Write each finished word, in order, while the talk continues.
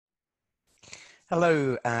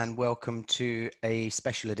Hello and welcome to a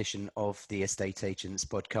special edition of the Estate Agents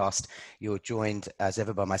podcast. You're joined as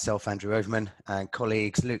ever by myself, Andrew Overman, and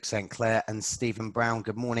colleagues Luke St. Clair and Stephen Brown.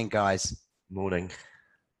 Good morning, guys. Morning.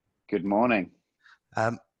 Good morning.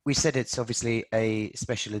 We said it's obviously a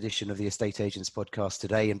special edition of the Estate Agents podcast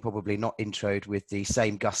today, and probably not introed with the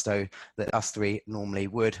same gusto that us three normally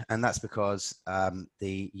would. And that's because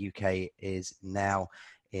the UK is now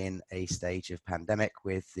in a stage of pandemic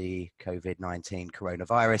with the COVID-19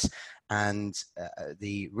 coronavirus. And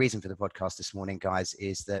the reason for the podcast this morning, guys,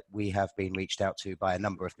 is that we have been reached out to by a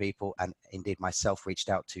number of people, and indeed myself reached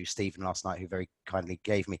out to Stephen last night, who very kindly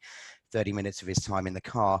gave me 30 minutes of his time in the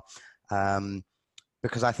car,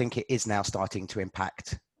 because I think it is now starting to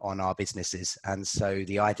impact on our businesses. And so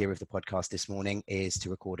the idea of the podcast this morning is to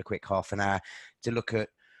record a quick half an hour to look at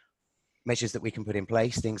measures that we can put in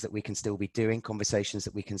place, things that we can still be doing, conversations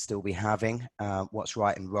that we can still be having, what's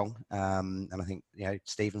right and wrong. And I think,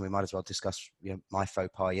 Stephen, we might as well discuss my faux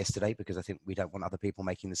pas yesterday, because I think we don't want other people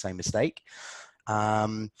making the same mistake.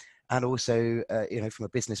 And also, from a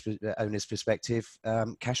business owner's perspective,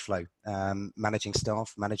 cash flow, managing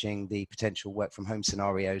staff, managing the potential work from home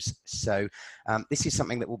scenarios. So this is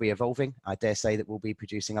something that will be evolving. I dare say that we'll be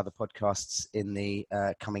producing other podcasts in the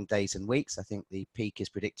coming days and weeks. I think the peak is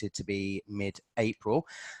predicted to be mid-April.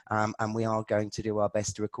 And we are going to do our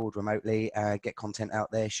best to record remotely, get content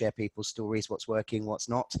out there, share people's stories, what's working, what's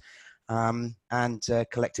not. And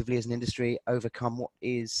collectively as an industry, overcome what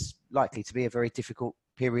is likely to be a very difficult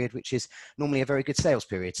period, which is normally a very good sales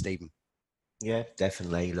period, Stephen. Yeah,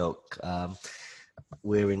 definitely. Look,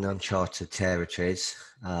 we're in uncharted territories.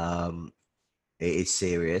 It is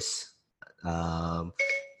serious.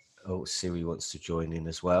 Siri wants to join in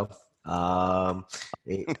as well. How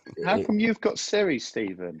come you've got Siri,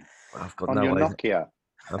 Stephen? I've got on no your idea.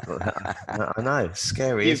 Nokia. I know,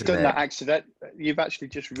 scary. You've done that accident. You've actually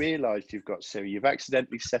just realised you've got Siri. You've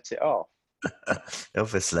accidentally set it off.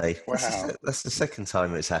 Obviously. Wow. That's the second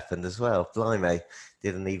time it's happened as well. Blimey,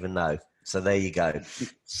 didn't even know. So there you go.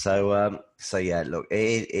 So yeah, look,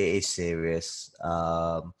 it is serious.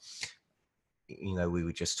 We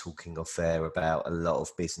were just talking off air about a lot of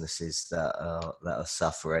businesses that are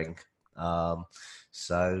suffering.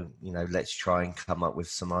 So, let's try and come up with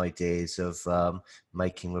some ideas of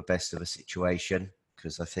making the best of a situation,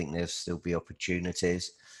 because I think there'll still be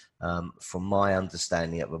opportunities. From my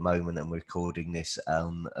understanding at the moment, I'm recording this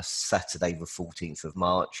on a Saturday, the 14th of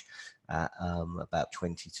March, at about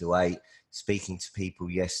 20 to 8. Speaking to people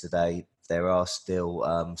yesterday, there are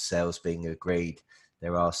still sales being agreed.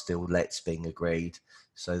 There are still lets being agreed.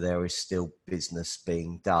 So there is still business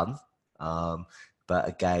being done. But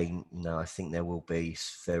again, I think there will be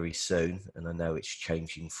very soon, and I know it's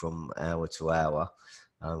changing from hour to hour,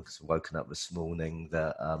 because I've woken up this morning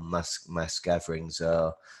that mass gatherings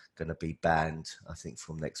are going to be banned, I think,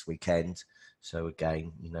 from next weekend. So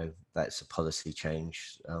again, that's a policy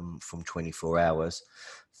change from 24 hours.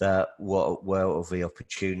 What are the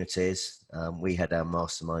opportunities? We had our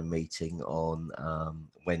mastermind meeting on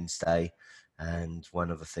Wednesday, and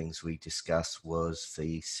one of the things we discussed was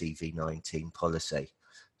the CV19 policy.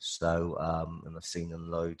 So, and I've seen a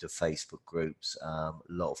load of Facebook groups, a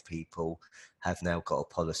lot of people have now got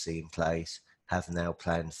a policy in place, have now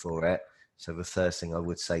planned for it. So the first thing I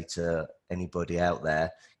would say to anybody out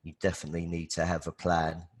there, you definitely need to have a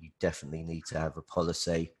plan. You definitely need to have a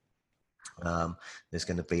policy. There's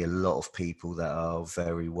going to be a lot of people that are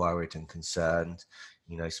very worried and concerned,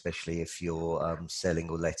 especially if you're selling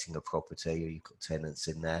or letting a property, or you've got tenants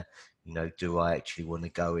in there. Do I actually want to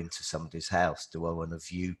go into somebody's house? Do I want to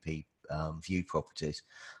view properties?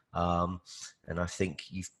 And I think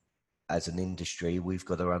as an industry, we've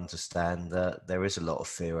got to understand that there is a lot of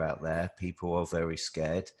fear out there. People are very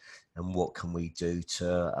scared. And what can we do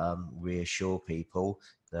to reassure people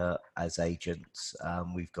that as agents,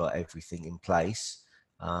 we've got everything in place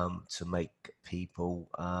to make people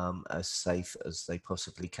as safe as they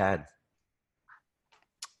possibly can?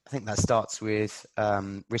 I think that starts with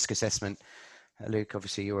risk assessment. Luke,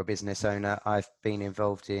 obviously you're a business owner. I've been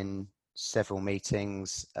involved in several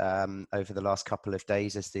meetings over the last couple of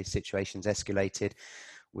days as the situation's escalated.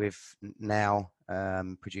 We've now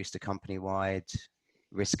produced a company-wide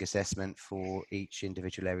risk assessment for each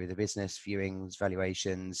individual area of the business: viewings,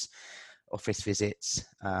 valuations, office visits,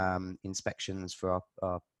 inspections for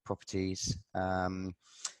our properties.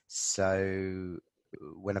 So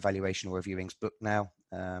when a valuation or a viewing's booked now,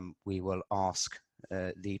 we will ask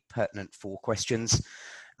the pertinent 4 questions.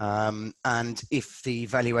 And if the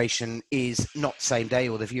valuation is not same day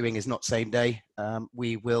or the viewing is not same day,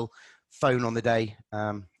 we will phone on the day,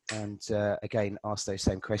 and again ask those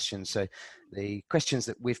same questions. So the questions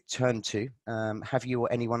that we've turned to, have you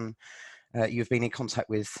or anyone you've been in contact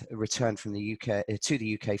with returned from the UK to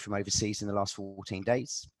the UK from overseas in the last 14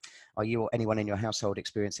 days? Are you or anyone in your household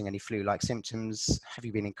experiencing any flu-like symptoms? Have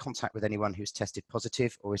you been in contact with anyone who's tested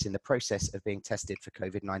positive or is in the process of being tested for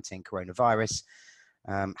COVID-19 coronavirus?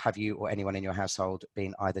 Have you or anyone in your household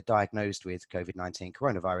been either diagnosed with COVID-19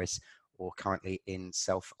 coronavirus or currently in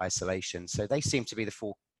self-isolation? So they seem to be the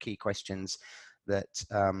 4 key questions that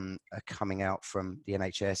are coming out from the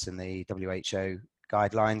NHS and the WHO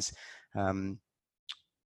guidelines.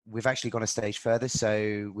 We've actually gone a stage further.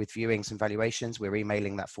 So with viewings and valuations, we're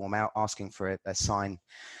emailing that form out, asking for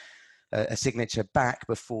a signature back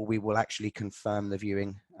before we will actually confirm the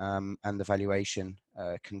viewing and the valuation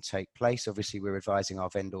can take place. Obviously, we're advising our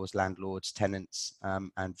vendors, landlords, tenants,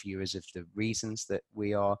 and viewers of the reasons that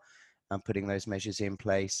we are putting those measures in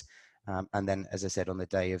place. And then, as I said, on the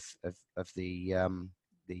day of the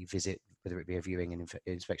visit, whether it be a viewing, an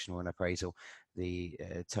inspection, or an appraisal, the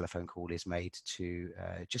telephone call is made to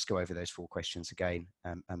just go over those 4 questions again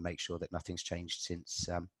and make sure that nothing's changed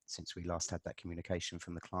since we last had that communication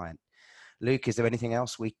from the client. Luke, is there anything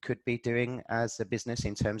else we could be doing as a business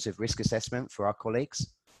in terms of risk assessment for our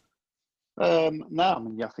colleagues? No, I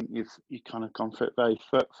mean, I think you've kind of gone through it very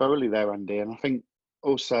thoroughly there, Andy. And I think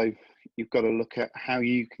also you've got to look at how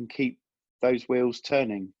you can keep those wheels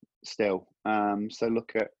turning still. So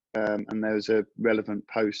look at, and there was a relevant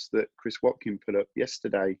post that Chris Watkin put up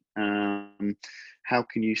yesterday. How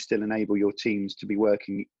can you still enable your teams to be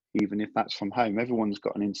working even if that's from home? Everyone's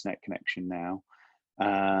got an internet connection now.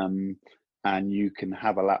 And you can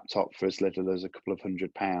have a laptop for as little as a couple of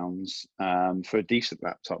 £100 for a decent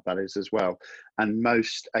laptop, that is, as well. And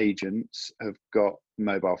most agents have got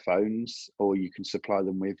mobile phones, or you can supply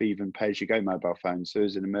them with even pay-as-you-go mobile phones. So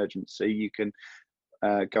as an emergency, you can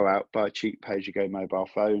go out, buy a cheap pay-as-you-go mobile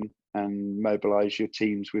phone and mobilise your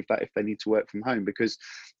teams with that if they need to work from home, because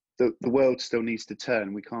the world still needs to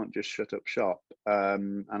turn. We can't just shut up shop.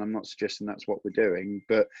 And I'm not suggesting that's what we're doing,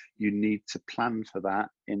 but you need to plan for that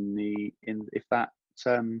if that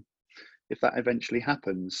eventually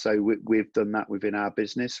happens. So we've done that within our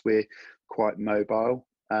business. We're quite mobile,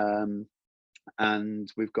 and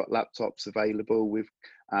we've got laptops available.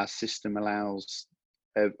 Our system allows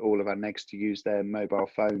all of our negs to use their mobile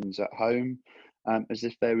phones at home as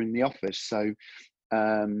if they're in the office. So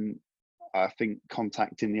I think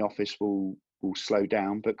contact in the office will slow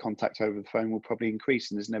down, but contact over the phone will probably increase.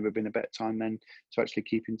 And there's never been a better time then to actually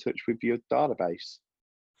keep in touch with your database.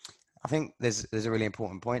 I think there's a really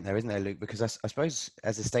important point there, isn't there, Luke? Because I suppose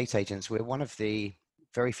as estate agents, we're one of the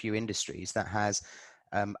very few industries that has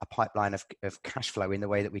a pipeline of cash flow in the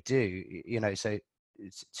way that we do. So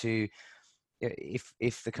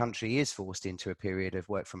if the country is forced into a period of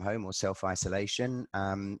work from home or self-isolation,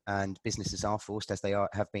 and businesses are forced, as they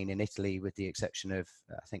have been in Italy, with the exception of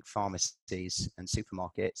I think pharmacies and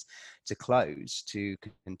supermarkets, to close to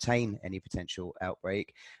contain any potential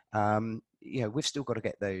outbreak, we've still got to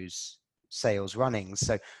get those sales running.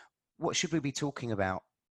 So what should we be talking about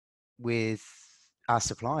with our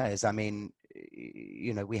suppliers? I mean,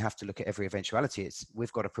 we have to look at every eventuality.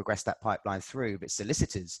 We've got to progress that pipeline through. But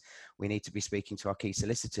solicitors, we need to be speaking to our key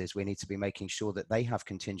solicitors. We need to be making sure that they have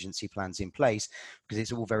contingency plans in place, because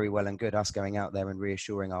it's all very well and good us going out there and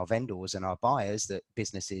reassuring our vendors and our buyers that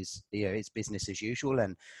business is, it's business as usual,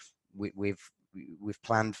 and we've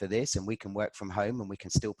planned for this, and we can work from home, and we can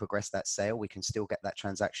still progress that sale. We can still get that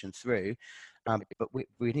transaction through. But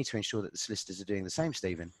we need to ensure that the solicitors are doing the same,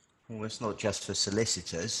 Stephen. Well, it's not just for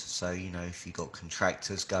solicitors. So, if you've got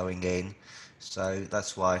contractors going in, so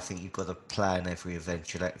that's why I think you've got to plan every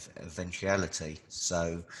eventuality.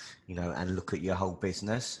 So, and look at your whole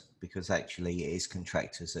business, because actually it is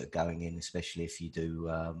contractors that are going in, especially if you do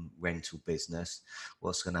rental business.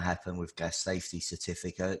 What's going to happen with gas safety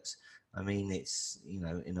certificates? I mean, it's,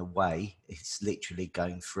 in a way, it's literally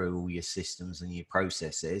going through all your systems and your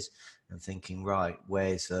processes and thinking, right,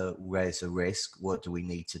 where's a risk? What do we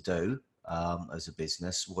need to do as a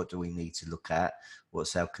business? What do we need to look at?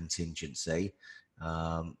 What's our contingency?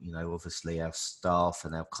 Obviously our staff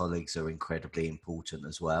and our colleagues are incredibly important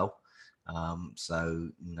as well. So,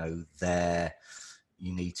 there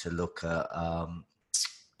you need to look at,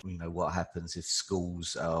 what happens if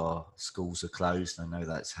schools are closed. I know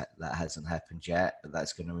that hasn't happened yet, but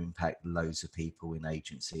that's going to impact loads of people in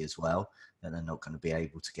agency as well, and they're not going to be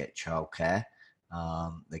able to get childcare.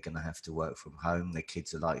 They're going to have to work from home. Their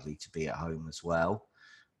kids are likely to be at home as well.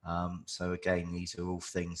 So again, these are all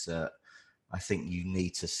things that I think you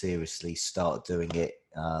need to seriously start doing it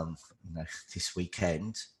this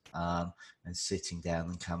weekend, and sitting down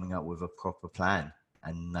and coming up with a proper plan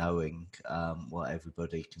and knowing what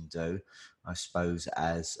everybody can do. I suppose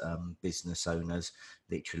as business owners,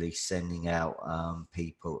 literally sending out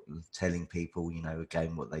people, telling people,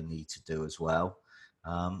 again, what they need to do as well.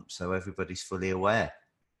 So everybody's fully aware.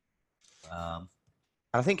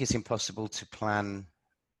 I think it's impossible to plan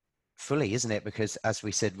fully, isn't it? Because as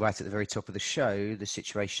we said right at the very top of the show, the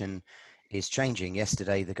situation is changing.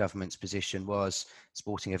 Yesterday, the government's position was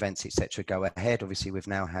sporting events, etc., go ahead. Obviously, we've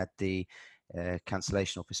now had the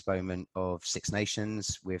cancellation or postponement of Six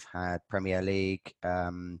Nations. We've had Premier League,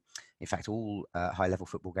 in fact, all high-level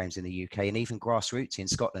football games in the UK, and even grassroots in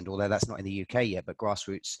Scotland, although that's not in the UK yet, but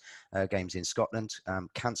grassroots games in Scotland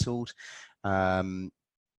cancelled.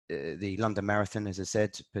 The London Marathon, as I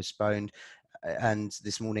said, postponed. And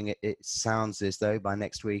this morning, it sounds as though by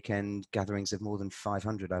next weekend, gatherings of more than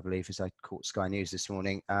 500, I believe, as I caught Sky News this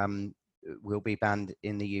morning, will be banned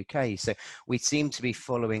in the UK. So we seem to be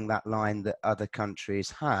following that line that other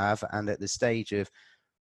countries have. And at the stage of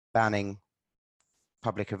banning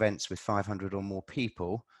public events with 500 or more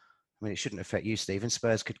people, I mean, it shouldn't affect you, Stephen.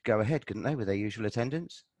 Spurs could go ahead, couldn't they, with their usual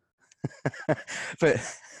attendance?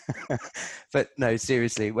 but no,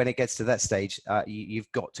 seriously, when it gets to that stage,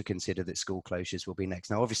 you've got to consider that school closures will be next.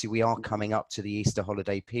 Now, obviously, we are coming up to the Easter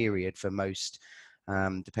holiday period for most,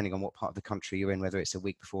 depending on what part of the country you're in, whether it's a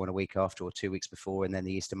week before and a week after or 2 weeks before, and then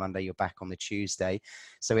the Easter Monday, you're back on the Tuesday.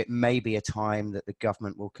 So it may be a time that the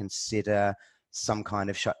government will consider some kind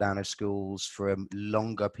of shutdown of schools for a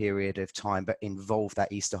longer period of time, but involve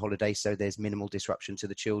that Easter holiday so there's minimal disruption to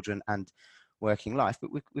the children and working life.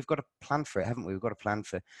 But we've got to plan for it, haven't we? We've got to plan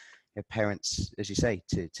for parents, as you say,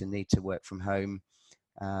 to need to work from home,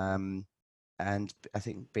 and I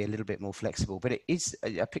think be a little bit more flexible. But it is,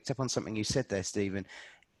 I picked up on something you said there, Stephen.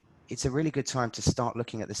 It's a really good time to start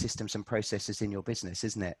looking at the systems and processes in your business,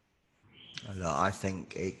 isn't it? I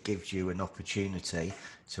think it gives you an opportunity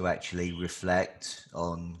to actually reflect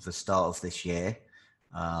on the start of this year.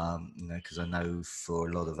 Because I know for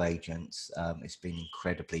a lot of agents, it's been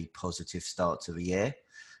incredibly positive start to the year.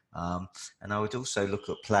 And I would also look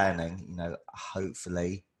at planning,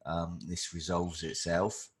 hopefully this resolves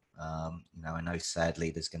itself. I know sadly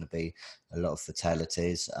there's going to be a lot of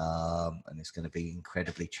fatalities, and it's going to be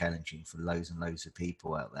incredibly challenging for loads and loads of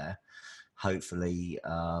people out there. Hopefully,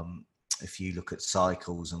 if you look at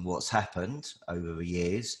cycles and what's happened over the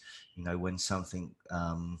years, when something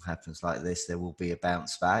happens like this, there will be a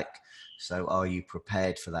bounce back. So are you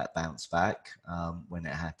prepared for that bounce back when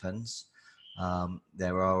it happens?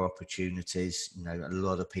 There are opportunities. A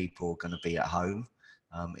lot of people are going to be at home.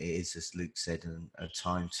 It is, as Luke said, a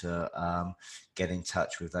time to get in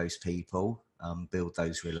touch with those people, build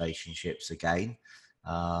those relationships again.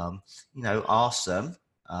 Ask them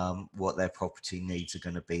what their property needs are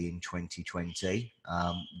going to be in 2020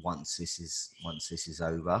 once this is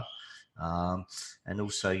over. And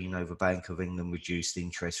also, the Bank of England reduced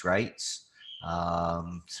interest rates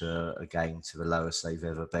to the lowest they've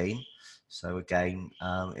ever been. So again,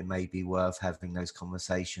 it may be worth having those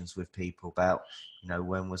conversations with people about,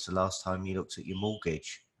 when was the last time you looked at your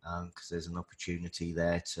mortgage? Because there's an opportunity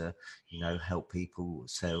there to, help people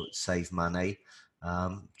save money.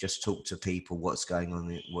 Just talk to people what's going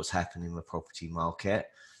on, what's happening in the property market.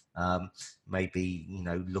 Maybe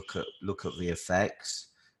look at the effects.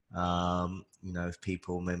 If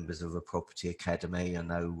people are members of a property academy, I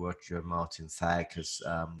know Roger Martin Fagg has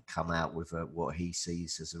come out with what he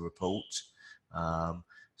sees as a report.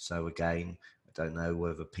 So again, I don't know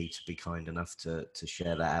whether Peter be kind enough to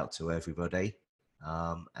share that out to everybody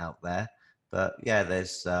out there. But yeah,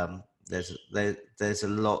 there's a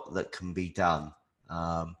lot that can be done.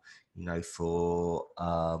 For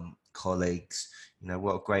colleagues,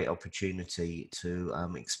 what a great opportunity to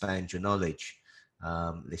expand your knowledge,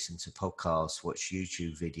 listen to podcasts, watch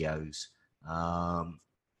YouTube videos,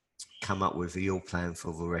 come up with your plan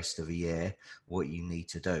for the rest of the year, what you need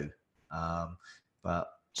to do.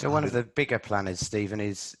 So one of the bigger planners, Stephen,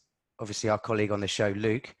 is obviously our colleague on the show,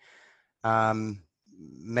 Luke.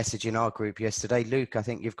 Message in our group yesterday. Luke, I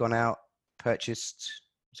think you've gone out, purchased,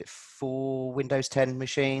 was it 4 Windows 10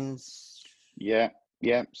 machines? Yeah.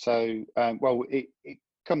 So, it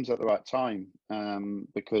comes at the right time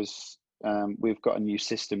because we've got a new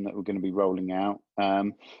system that we're going to be rolling out.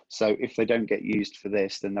 So if they don't get used for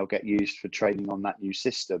this, then they'll get used for training on that new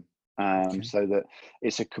system. Okay. So that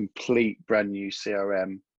it's a complete brand new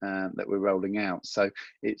CRM that we're rolling out. So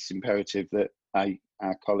it's imperative that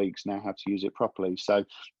our colleagues know how to use it properly. So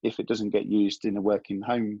if it doesn't get used in a working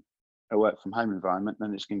home a work from home environment,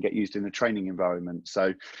 then it's going to get used in a training environment.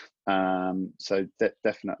 So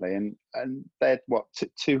definitely, and they're what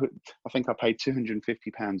two. I think I paid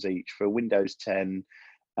 £250 each for a Windows 10,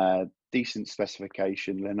 decent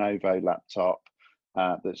specification Lenovo laptop.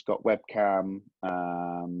 That's got webcam.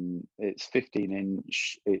 It's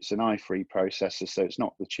 15-inch. It's an i3 processor, so it's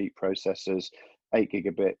not the cheap processors. 8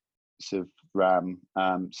 gigabits of RAM.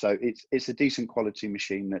 So it's a decent quality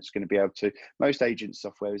machine that's going to be able to. Most agent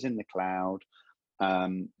software is in the cloud.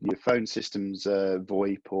 Your phone system's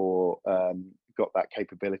VoIP or got that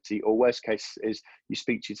capability. Or worst case is you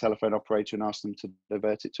speak to your telephone operator and ask them to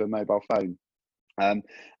divert it to a mobile phone.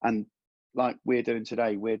 And like we're doing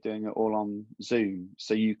today, we're doing it all on Zoom.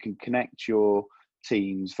 So you can connect your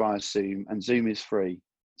teams via Zoom, and Zoom is free.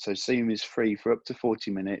 So Zoom is free for up to 40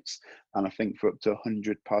 minutes, and I think for up to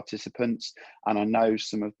 100 participants. And I know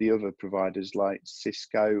some of the other providers like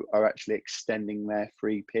Cisco are actually extending their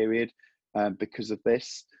free period because of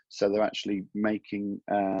this. So they're actually making,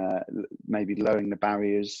 maybe lowering the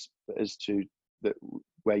barriers as to that,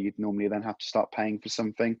 where you'd normally then have to start paying for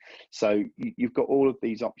something. So you've got all of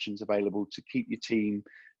these options available to keep your team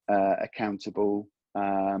accountable.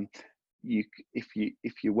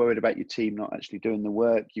 If you're worried about your team not actually doing the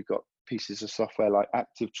work, you've got pieces of software like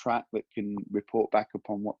ActiveTrack that can report back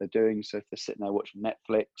upon what they're doing. So if they're sitting there watching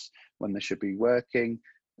Netflix when they should be working,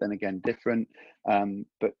 then again, different.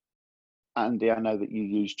 But Andy, I know that you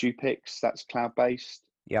use Dupix, that's cloud-based.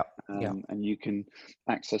 Yeah. And you can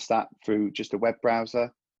access that through just a web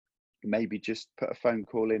browser. Maybe just put a phone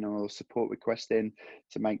call in or a support request in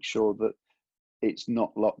to make sure that it's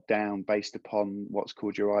not locked down based upon what's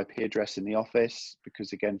called your IP address in the office,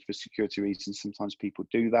 because again, for security reasons, sometimes people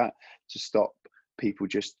do that to stop people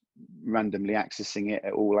just randomly accessing it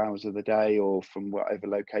at all hours of the day or from whatever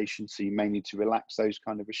location. So you may need to relax those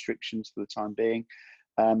kind of restrictions for the time being.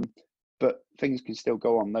 But things can still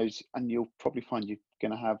go on those, and you'll probably find you're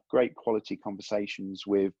going to have great quality conversations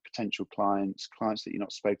with potential clients that you're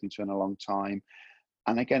not spoken to in a long time.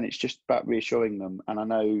 And again, it's just about reassuring them. And I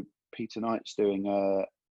know Peter Knight's doing a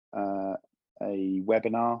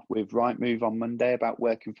webinar with Rightmove on Monday about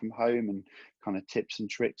working from home and kind of tips and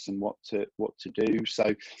tricks and what to do.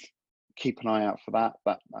 So keep an eye out for that.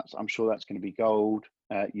 That's, I'm sure that's going to be gold.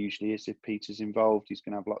 Usually is if Peter's involved. He's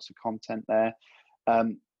going to have lots of content there.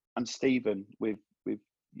 And Stephen, with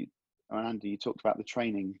you, and Andy, you talked about the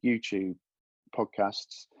training YouTube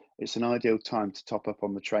podcasts. It's an ideal time to top up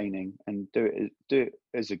on the training and do it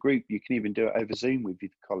as a group. You can even do it over Zoom with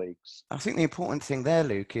your colleagues. I think the important thing there,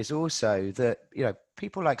 Luke, is also that, you know,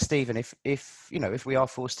 people like Stephen, if we are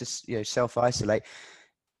forced to, you know, self-isolate,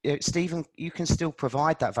 Stephen, you can still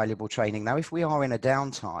provide that valuable training. Now, if we are in a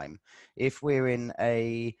downtime, if we're in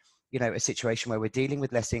a situation where we're dealing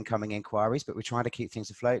with less incoming inquiries, but we're trying to keep things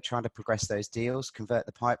afloat, trying to progress those deals, convert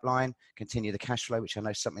the pipeline, continue the cash flow, which I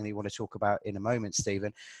know is something that you want to talk about in a moment,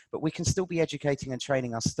 Stephen, but we can still be educating and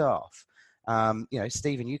training our staff.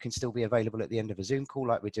 Stephen, you can still be available at the end of a Zoom call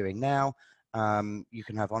like we're doing now. You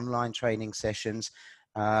can have online training sessions.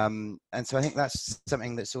 And so I think that's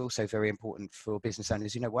something that's also very important for business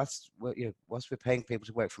owners. Whilst we're paying people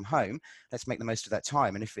to work from home, let's make the most of that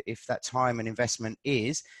time. And if that time and investment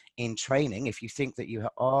is in training, if you think that you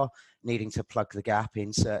are needing to plug the gap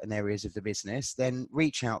in certain areas of the business, then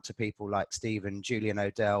reach out to people like Stephen, Julian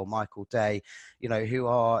O'Dell, Michael Day, who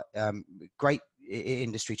are great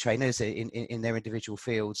industry trainers in their individual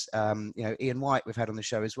fields. Ian White, we've had on the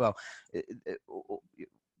show as well.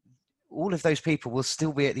 All of those people will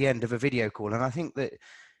still be at the end of a video call. And I think that,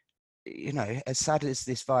 as sad as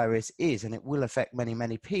this virus is, and it will affect many,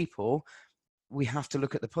 many people, we have to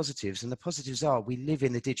look at the positives. And the positives are we live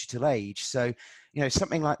in the digital age. So,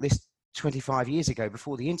 something like this 25 years ago,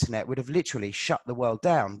 before the internet, would have literally shut the world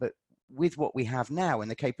down. But with what we have now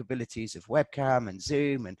and the capabilities of webcam and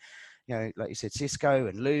Zoom and, like you said, Cisco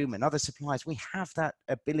and Loom and other suppliers, we have that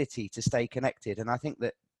ability to stay connected. And I think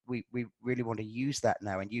that we really want to use that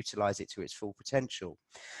now and utilize it to its full potential.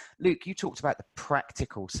 Luke, you talked about the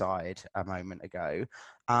practical side a moment ago.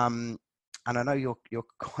 And I know you're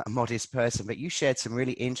quite a modest person, but you shared some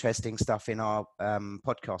really interesting stuff in our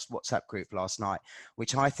podcast WhatsApp group last night,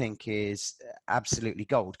 which I think is absolutely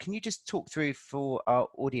gold. Can you just talk through for our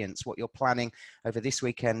audience what you're planning over this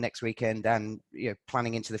weekend, next weekend, and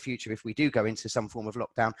planning into the future if we do go into some form of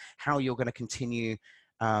lockdown, how you're going to continue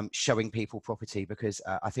showing people property, because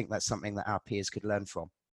I think that's something that our peers could learn from.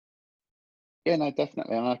 Yeah, no,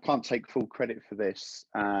 definitely. And I can't take full credit for this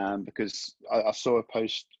because I saw a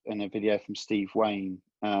post and a video from Steve Wayne,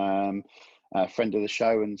 a friend of the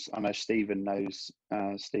show, and I know Stephen knows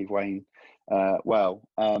Steve Wayne well.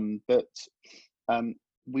 But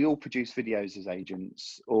we all produce videos as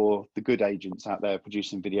agents, or the good agents out there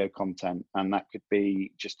producing video content, and that could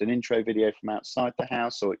be just an intro video from outside the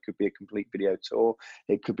house, or it could be a complete video tour,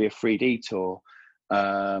 it could be a 3D tour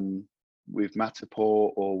with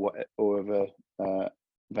Matterport or other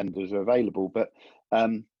vendors are available. But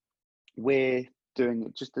we're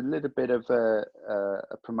doing just a little bit of a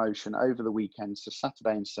promotion over the weekend, so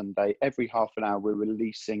Saturday and Sunday, every half an hour we're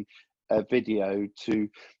releasing a video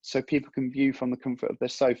so people can view from the comfort of their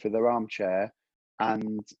sofa, their armchair,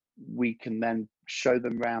 and we can then show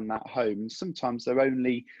them around that home. Sometimes they're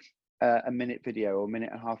only a minute video or minute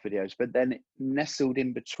and a half videos, but then nestled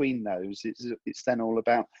in between those, it's then all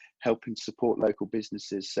about helping support local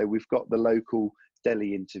businesses. So we've got the local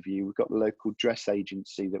deli interview, we've got the local dress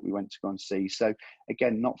agency that we went to go and see. So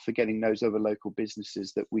again, not forgetting those other local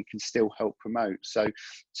businesses that we can still help promote. So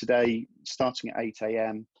today, starting at 8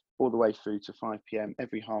 a.m. all the way through to 5 p.m.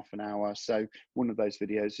 every half an hour. So one of those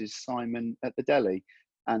videos is Simon at the deli.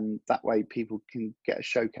 And that way people can get a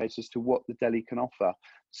showcase as to what the deli can offer,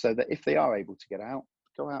 so that if they are able to get out,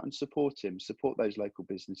 go out and support him, support those local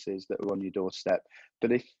businesses that are on your doorstep.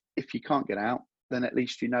 But if you can't get out, then at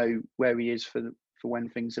least you know where he is for when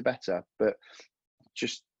things are better. But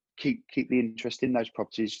just keep the interest in those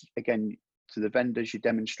properties. Again, to the vendors, you're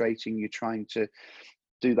demonstrating, you're trying to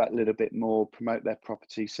do that little bit more, promote their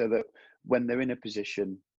property, so that when they're in a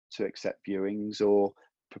position to accept viewings or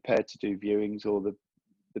prepared to do viewings, or the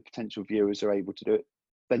potential viewers are able to do it,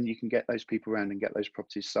 then you can get those people around and get those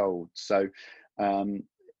properties sold. So again,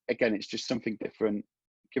 it's just something different.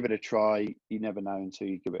 Give it a try. You never know until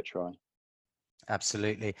you give it a try.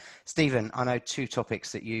 Absolutely. Stephen, I know two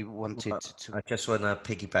topics that you wanted to... I just want to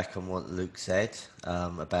piggyback on what Luke said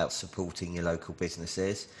about supporting your local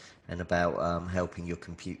businesses and about helping your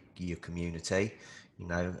community,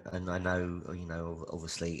 and I know,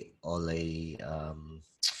 obviously Ollie,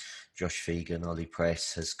 Josh Fegan, Ollie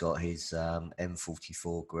Press has got his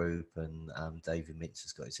M44 group, and David Mintz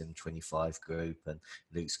has got his M25 group, and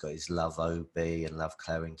Luke's got his Love OB and Love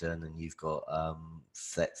Clarendon, and you've got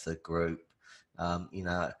Thetford group.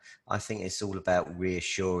 I think it's all about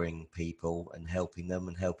reassuring people and helping them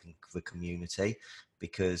and helping the community,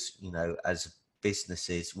 because, as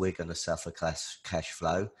businesses, we're going to suffer cash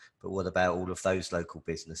flow, but what about all of those local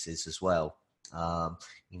businesses as well?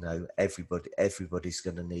 Everybody's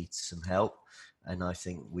going to need some help, and I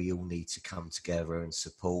think we all need to come together and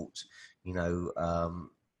support,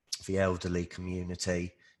 the elderly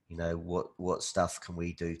community. What stuff can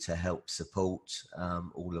we do to help support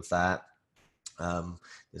all of that?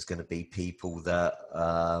 There's going to be people that,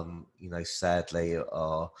 sadly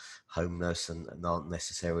are homeless and aren't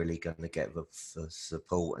necessarily going to get the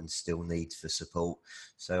support and still need the support.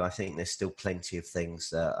 So I think there's still plenty of things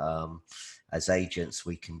that, as agents,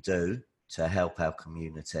 we can do to help our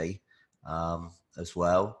community as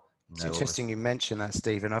well. It's interesting you mentioned that,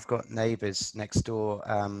 Stephen. I've got neighbours next door,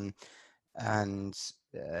 and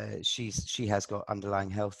she has got underlying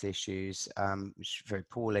health issues, very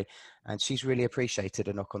poorly, and she's really appreciated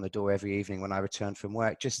a knock on the door every evening when I return from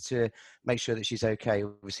work, just to make sure that she's okay.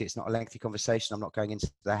 Obviously, it's not a lengthy conversation. I'm not going into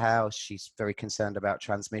the house. She's very concerned about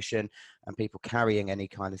transmission and people carrying any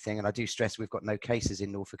kind of thing. And I do stress we've got no cases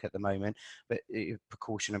in Norfolk at the moment, but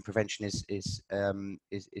precaution and prevention is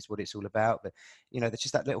what it's all about. But there's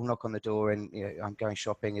just that little knock on the door, and I'm going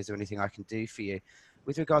shopping. Is there anything I can do for you?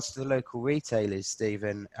 With regards to the local retailers,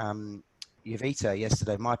 Stephen, Jovita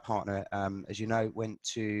yesterday, my partner, as you know, went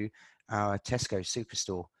to our Tesco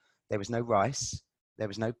superstore. There was no rice, there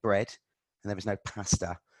was no bread, and there was no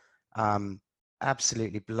pasta.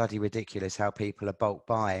 Absolutely bloody ridiculous how people are bulk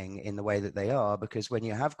buying in the way that they are, because when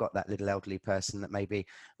you have got that little elderly person that maybe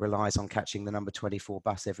relies on catching the number 24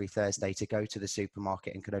 bus every Thursday to go to the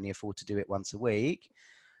supermarket and can only afford to do it once a week,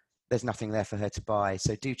 there's nothing there for her to buy.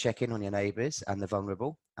 So do check in on your neighbours and the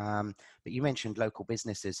vulnerable. But you mentioned local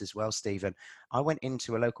businesses as well, Stephen. I went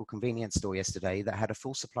into a local convenience store yesterday that had a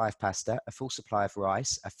full supply of pasta, a full supply of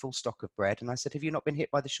rice, a full stock of bread. And I said, have you not been hit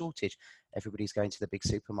by the shortage? Everybody's going to the big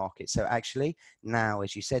supermarket. So actually now,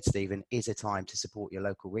 as you said, Stephen, is a time to support your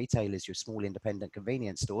local retailers, your small independent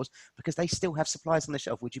convenience stores, because they still have supplies on the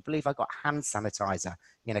shelf. Would you believe I got hand sanitizer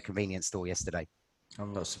in a convenience store yesterday?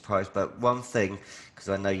 I'm not surprised, but one thing, because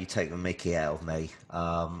I know you take the mickey out of me,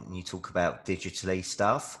 you talk about digitally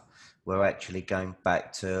stuff, we're actually going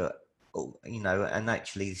back to, and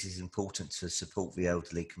actually this is important to support the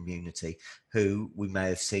elderly community who we may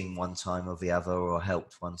have seen one time or the other or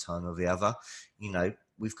helped one time or the other.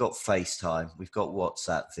 We've got FaceTime, we've got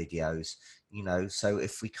WhatsApp videos, so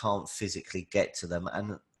if we can't physically get to them,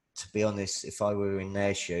 and to be honest, if I were in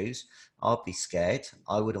their shoes, I'd be scared.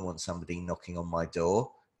 I wouldn't want somebody knocking on my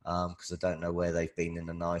door because I don't know where they've been in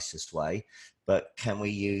the nicest way. But can we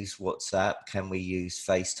use WhatsApp? Can we use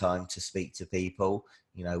FaceTime to speak to people?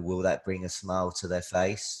 You know, will that bring a smile to their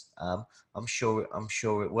face? I'm sure. I'm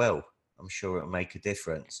sure it will. I'm sure it'll make a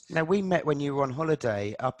difference. Now, we met when you were on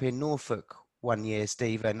holiday up in Norfolk one year,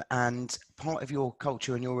 Stephen, and part of your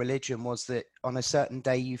culture and your religion was that on a certain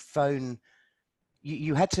day you phone,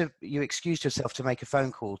 you excused yourself to make a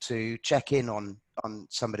phone call to check in on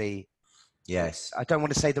somebody. Yes. I don't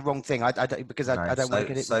want to say the wrong thing. I don't, because No. I don't want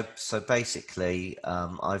to get it. So basically,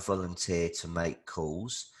 I volunteer to make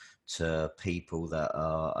calls to people that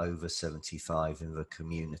are over 75 in the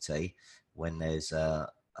community when there's a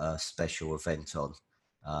special event on,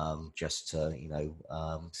 just to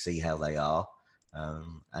see how they are,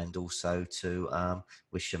 and also to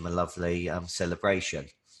wish them a lovely celebration.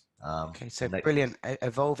 Okay, so brilliant.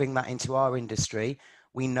 Evolving that into our industry.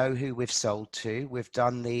 We know who we've sold to. We've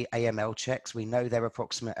done the AML checks. We know their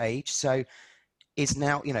approximate age. So is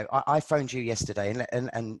now, I phoned you yesterday,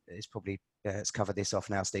 and it's probably, let's cover this off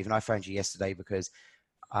now, Stephen. I phoned you yesterday because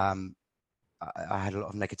I had a lot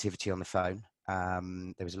of negativity on the phone.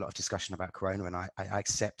 There was a lot of discussion about Corona, and I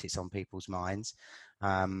accept it's on people's minds.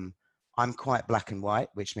 I'm quite black and white,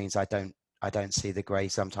 which means I don't see the grey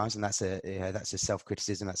sometimes, and that's a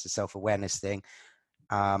self-criticism, that's a self-awareness thing.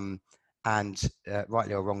 And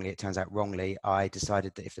rightly or wrongly, it turns out wrongly, I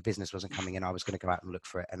decided that if the business wasn't coming in, I was going to go out and look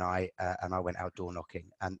for it, and I went outdoor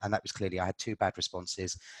knocking, and that was clearly, I had 2 bad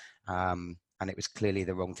responses, and it was clearly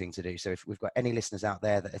the wrong thing to do. So if we've got any listeners out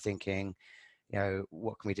there that are thinking,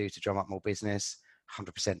 what can we do to drum up more business?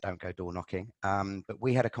 100% don't go door knocking. But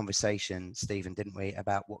we had a conversation, Stephen, didn't we,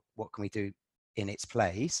 about what can we do in its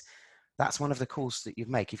place? That's one of the calls that you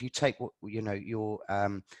make. If you take what your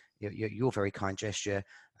very kind gesture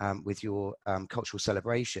with your cultural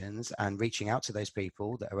celebrations and reaching out to those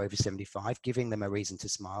people that are over 75, giving them a reason to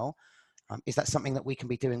smile, is that something that we can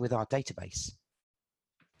be doing with our database?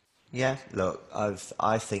 Yeah, look,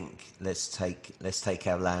 I think let's take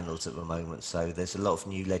our landlords at the moment. So there's a lot of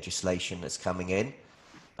new legislation that's coming in.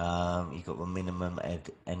 You've got the minimum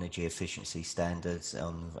energy efficiency standards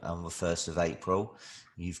on the 1st of April.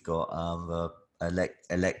 You've got the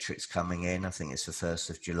electrics coming in. I think it's the 1st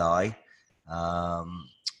of July.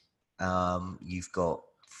 You've got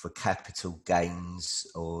for capital gains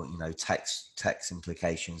or tax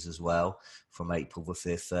implications as well from April the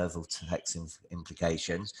 5th, further tax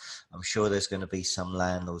implications. I'm sure there's going to be some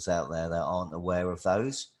landlords out there that aren't aware of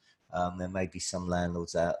those. There may be some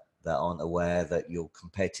landlords out that aren't aware that your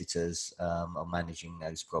competitors are managing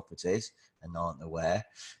those properties and aren't aware.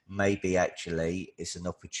 Maybe actually it's an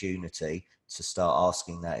opportunity to start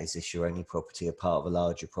asking that, is this your only property, a part of a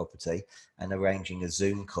larger property, and arranging a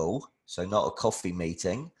Zoom call. So not a coffee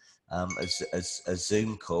meeting, as a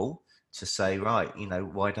Zoom call to say, right,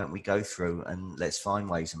 why don't we go through and let's find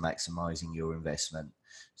ways of maximizing your investment.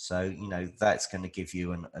 So, that's going to give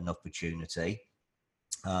you an opportunity.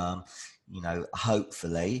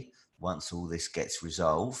 Hopefully once all this gets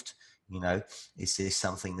resolved, is this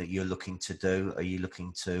something that you're looking to do? Are you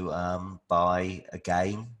looking to buy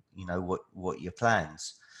again? What your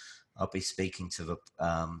plans? I'll be speaking to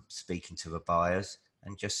the buyers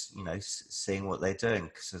and just seeing what they're doing,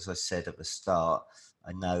 because as I said at the start,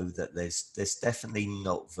 I know that there's definitely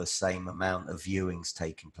not the same amount of viewings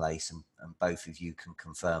taking place, and both of you can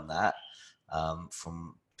confirm that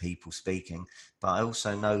from people speaking. But I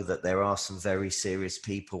also know that there are some very serious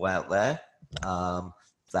people out there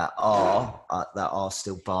that are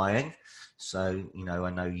still buying. So I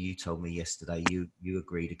know you told me yesterday you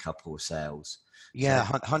agreed a couple of sales. Yeah,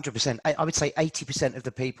 100%. I would say 80% of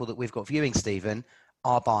the people that we've got viewing, Stephen,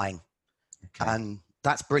 are buying. Okay. And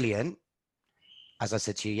that's brilliant. As I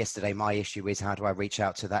said to you yesterday, my issue is how do I reach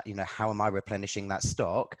out to that? How am I replenishing that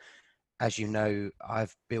stock? As you know,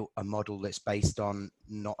 I've built a model that's based on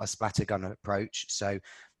not a splattergun approach. So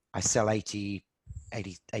I sell 85%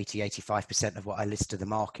 of what I list to the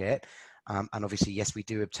market. And obviously, yes, we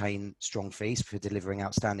do obtain strong fees for delivering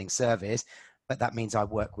outstanding service, but that means I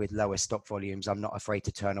work with lower stock volumes. I'm not afraid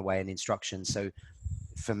to turn away an instruction. So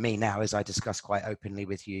for me now, as I discussed quite openly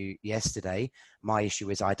with you yesterday, my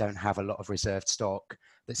issue is I don't have a lot of reserved stock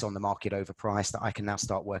that's on the market overpriced that I can now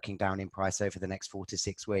start working down in price over the next 4 to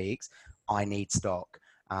 6 weeks. I need stock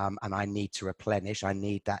and I need to replenish. I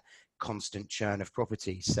need that constant churn of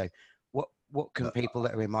properties. So what can people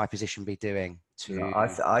that are in my position be doing to...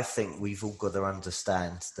 I think we've all got to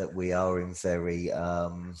understand that we are in very,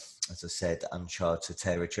 as I said, uncharted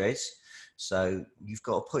territories. So you've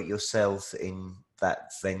got to put yourself in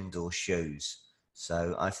that vendor's shoes.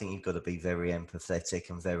 So I think you've got to be very empathetic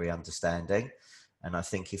and very understanding. And I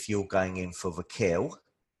think if you're going in for the kill,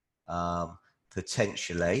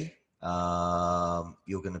 potentially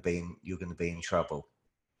you're going to be in trouble.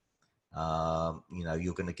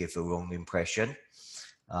 You're going to give the wrong impression.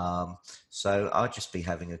 So I'd just be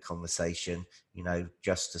having a conversation,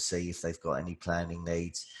 just to see if they've got any planning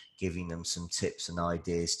needs, giving them some tips and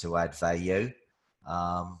ideas to add value.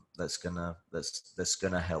 That's gonna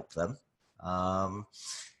help them.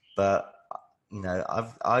 But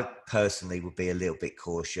I personally would be a little bit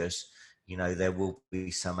cautious. There will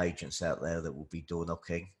be some agents out there that will be door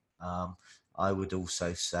knocking. I would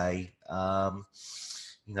also say,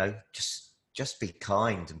 just be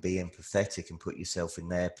kind and be empathetic and put yourself in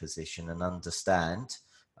their position and understand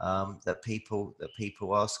that people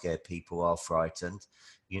are scared, people are frightened.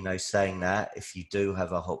 Saying that, if you do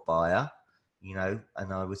have a hot buyer,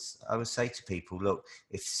 and I would say to people, look,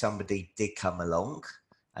 if somebody did come along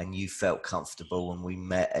and you felt comfortable and we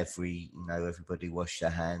met everybody washed their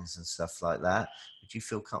hands and stuff like that, would you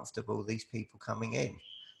feel comfortable with these people coming in?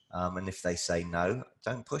 And if they say no,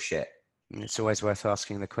 don't push it. It's always worth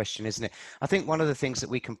asking the question, isn't it? I think one of the things that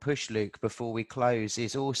we can push, Luke, before we close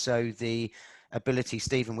is also the ability,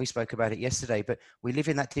 Stephen, we spoke about it yesterday, but we live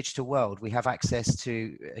in that digital world. We have access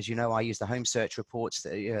to, as you know, I use the home search reports,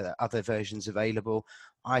 that other versions available.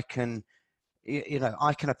 I can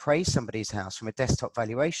appraise somebody's house from a desktop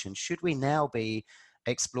valuation. Should we now be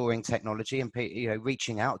exploring technology and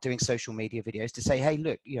reaching out, doing social media videos to say, hey,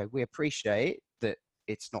 look, we appreciate that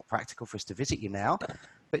it's not practical for us to visit you now,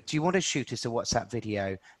 but do you want to shoot us a WhatsApp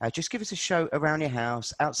video? Just give us a show around your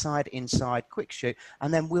house, outside, inside, quick shoot,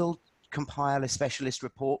 and then we'll compile a specialist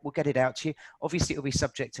report. We'll get it out to you. Obviously, it'll be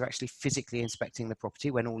subject to actually physically inspecting the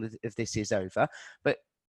property when all of this is over. But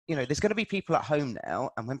there's going to be people at home now,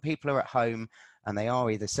 and when people are at home and they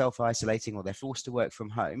are either self-isolating or they're forced to work from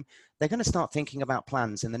home, they're going to start thinking about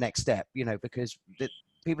plans in the next step, because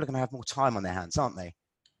people are going to have more time on their hands, aren't they?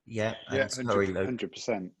 Yeah, yeah, 100%.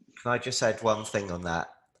 Can I just add one thing on that?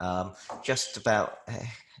 Just about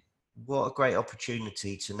what a great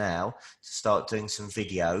opportunity to start doing some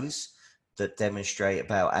videos that demonstrate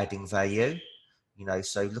about adding value.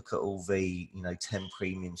 So look at all the 10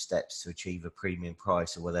 premium steps to achieve a premium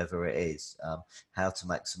price or whatever it is, how to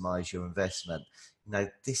maximize your investment.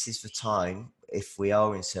 This is the time, if we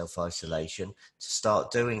are in self-isolation, to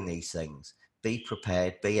start doing these things. Be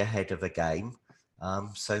prepared, be ahead of the game,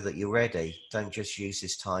 so that you're ready. Don't just use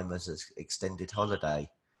this time as an extended holiday.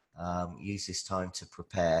 Use this time to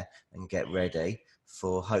prepare and get ready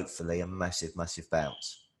for hopefully a massive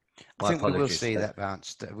bounce. I think we will see that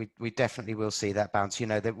bounce. We definitely will see that bounce.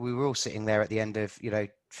 That we were all sitting there at the end of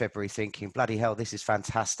February thinking, bloody hell, this is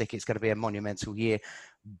fantastic. It's going to be a monumental year.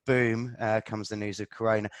 Boom, comes the news of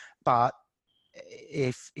Corona. But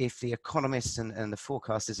if the economists and the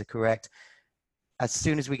forecasters are correct, as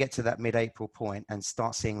soon as we get to that mid-April point and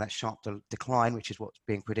start seeing that sharp decline, which is what's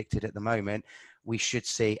being predicted at the moment, we should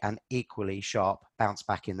see an equally sharp bounce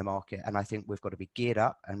back in the market. And I think we've got to be geared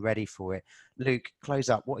up and ready for it. Luke, close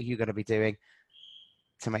up. What are you going to be doing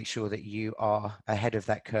to make sure that you are ahead of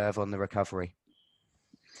that curve on the recovery?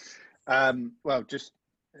 You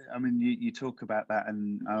talk about that,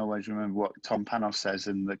 and I always remember what Tom Panos says,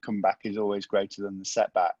 and the comeback is always greater than the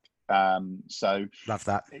setback. So love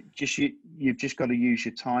that. You've just got to use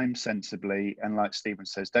your time sensibly, and like Stephen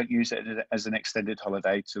says, don't use it as an extended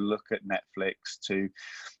holiday to look at Netflix, to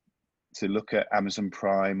look at Amazon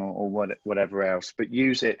Prime or whatever else, but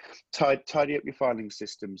use it. Tidy up your filing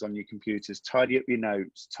systems on your computers, tidy up your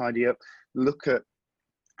notes, look at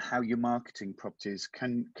how you're marketing properties.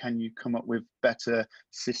 Can you come up with better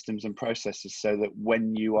systems and processes so that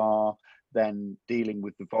when you are then dealing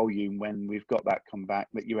with the volume, when we've got that comeback,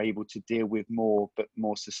 that you're able to deal with more, but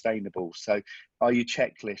more sustainable? So are your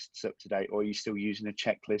checklists up to date, or are you still using a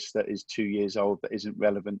checklist that is 2 years old that isn't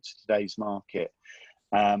relevant to today's market?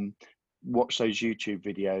 Watch those YouTube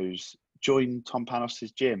videos. Join Tom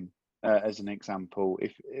Panos's gym as an example.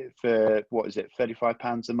 If what is it,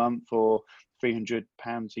 £35 a month or £300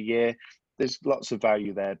 a year? There's lots of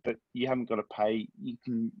value there, but you haven't got to pay. You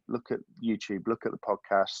can look at YouTube, look at the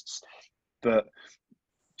podcasts, but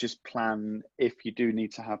just plan. If you do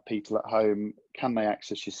need to have people at home, can they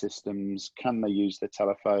access your systems? Can they use their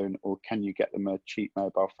telephone, or can you get them a cheap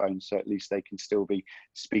mobile phone so at least they can still be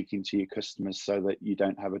speaking to your customers so that you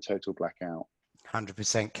don't have a total blackout?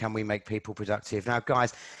 100%. Can we make people productive? Now,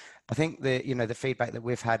 guys, I think the feedback that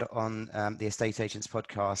we've had on the Estate Agents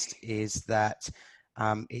podcast is that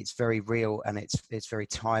It's very real and it's very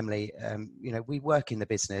timely. You know, we work in the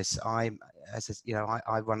business. I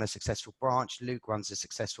run a successful branch. Luke runs a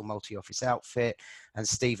successful multi-office outfit, and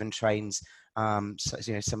Stephen trains some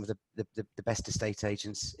of the best estate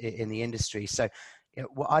agents in the industry. So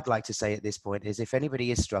what I'd like to say at this point is, if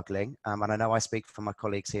anybody is struggling, and I know I speak for my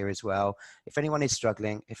colleagues here as well, if anyone is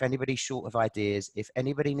struggling, if anybody's short of ideas, if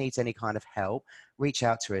anybody needs any kind of help, reach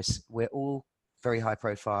out to us. We're all very high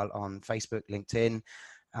profile on Facebook, LinkedIn.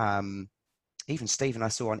 Even Stephen I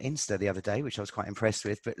saw on Insta the other day, which I was quite impressed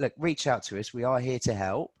with. But look, reach out to us. We are here to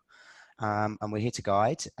help. And we're here to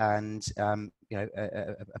guide, and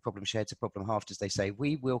a problem shared is a problem halved, as they say.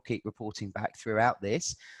 We will keep reporting back throughout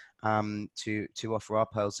this to offer our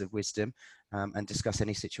pearls of wisdom and discuss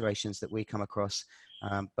any situations that we come across.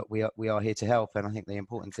 But we are here to help, and I think the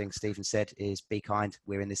important thing Stephen said is be kind.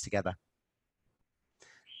 We're in this together.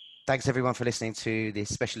 Thanks everyone for listening to this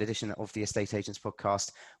special edition of the Estate Agents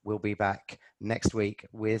Podcast. We'll be back next week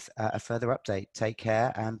with a further update. Take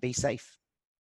care and be safe.